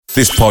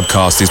This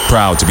podcast is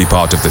proud to be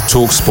part of the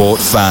TalkSport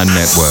Fan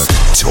Network.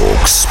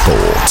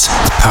 TalkSport.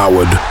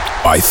 Powered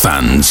by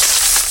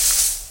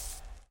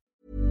fans.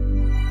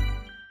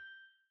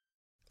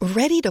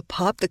 Ready to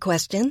pop the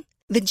question?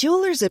 The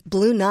jewelers at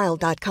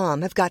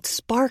BlueNile.com have got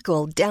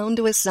sparkle down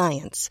to a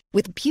science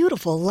with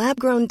beautiful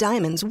lab-grown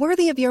diamonds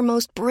worthy of your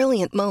most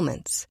brilliant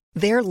moments.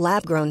 Their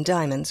lab-grown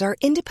diamonds are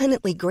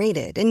independently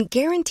graded and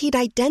guaranteed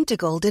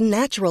identical to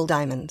natural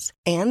diamonds,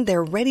 and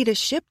they're ready to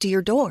ship to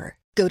your door.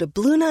 Go to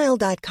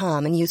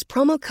BlueNile.com and use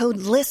promo code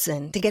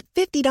LISTEN to get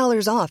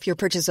 $50 off your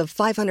purchase of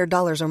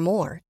 $500 or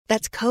more.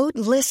 That's code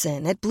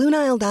LISTEN at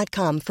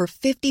BlueNile.com for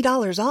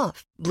 $50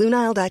 off.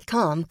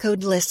 BlueNile.com,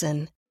 code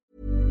LISTEN.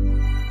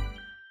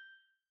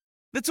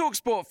 The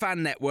TalkSport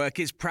Fan Network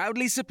is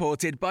proudly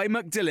supported by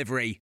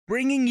McDelivery,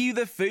 bringing you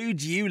the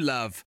food you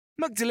love.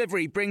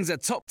 McDelivery brings a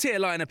top-tier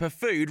lineup of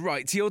food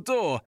right to your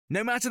door.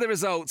 No matter the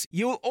result,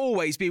 you'll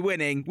always be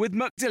winning with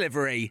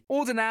McDelivery.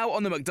 Order now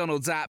on the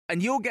McDonald's app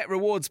and you'll get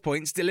rewards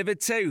points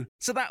delivered too.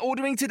 So that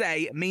ordering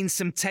today means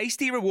some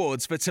tasty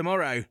rewards for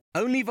tomorrow.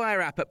 Only via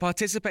app at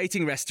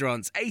participating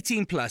restaurants.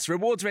 18 plus.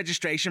 Rewards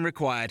registration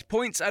required.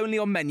 Points only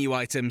on menu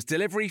items.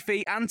 Delivery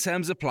fee and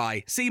terms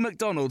apply. See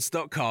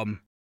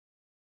mcdonalds.com.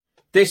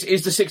 This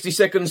is the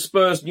 60-second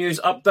Spurs news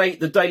update.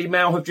 The Daily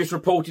Mail have just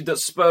reported that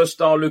Spurs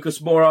star Lucas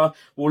Moura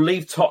will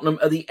leave Tottenham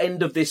at the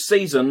end of this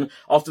season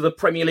after the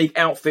Premier League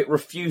outfit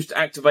refused to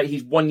activate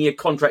his one-year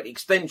contract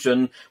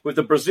extension, with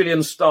the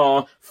Brazilian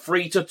star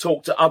free to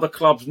talk to other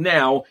clubs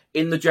now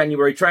in the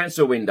January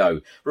transfer window.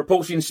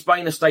 Reports in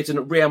Spain are stating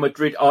that Real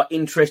Madrid are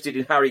interested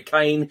in Harry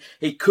Kane.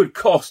 He could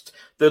cost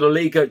the La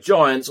Liga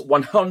giants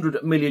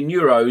 €100 million,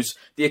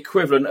 the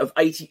equivalent of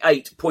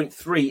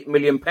 £88.3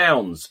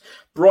 million.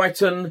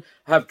 Brighton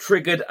have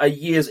triggered a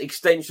year's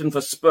extension for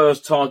Spurs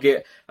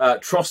target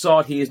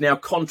Trossard. He is now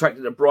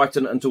contracted at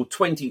Brighton until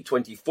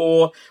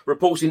 2024.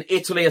 Reports in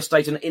Italy are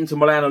stating that Inter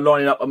Milan are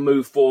lining up a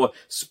move for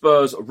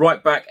Spurs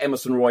right-back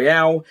Emerson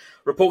Royal.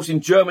 Reports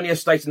in Germany are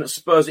stating that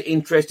Spurs are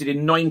interested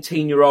in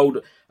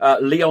 19-year-old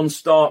Lyon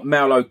star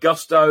Malo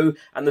Gusto.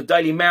 And the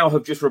Daily Mail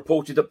have just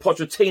reported that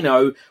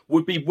Pochettino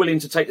would be willing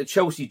to take the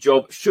Chelsea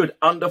job should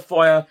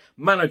under-fire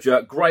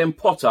manager Graham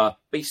Potter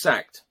be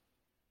sacked.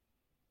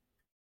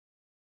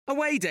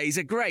 Away days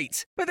are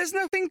great, but there's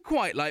nothing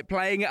quite like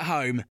playing at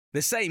home.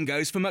 The same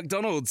goes for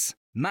McDonald's.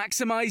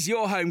 Maximise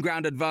your home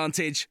ground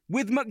advantage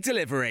with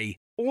McDelivery.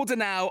 Order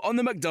now on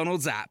the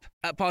McDonald's app.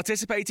 At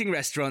participating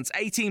restaurants,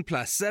 18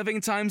 plus,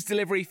 serving times,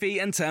 delivery fee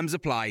and terms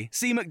apply.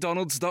 See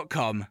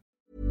mcdonalds.com.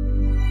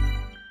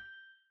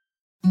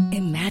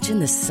 Imagine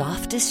the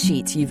softest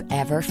sheets you've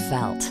ever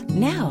felt.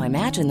 Now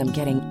imagine them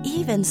getting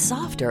even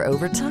softer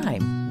over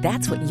time.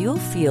 That's what you'll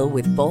feel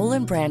with Boll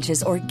 &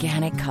 Branch's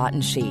organic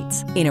cotton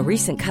sheets. In a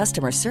recent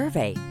customer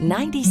survey,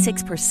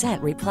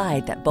 96%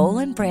 replied that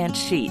Boll & Branch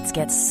sheets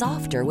get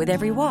softer with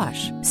every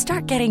wash.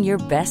 Start getting your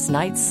best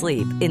night's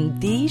sleep in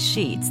these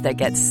sheets that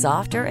get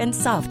softer and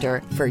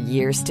softer for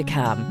years to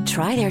come.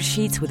 Try their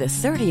sheets with a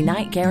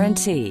 30-night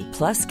guarantee.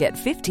 Plus, get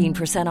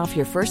 15% off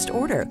your first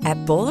order at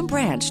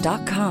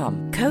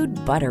bollandbranch.com. Code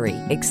BUTTERY.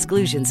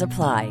 Exclusions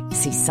apply.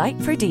 See site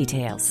for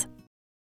details.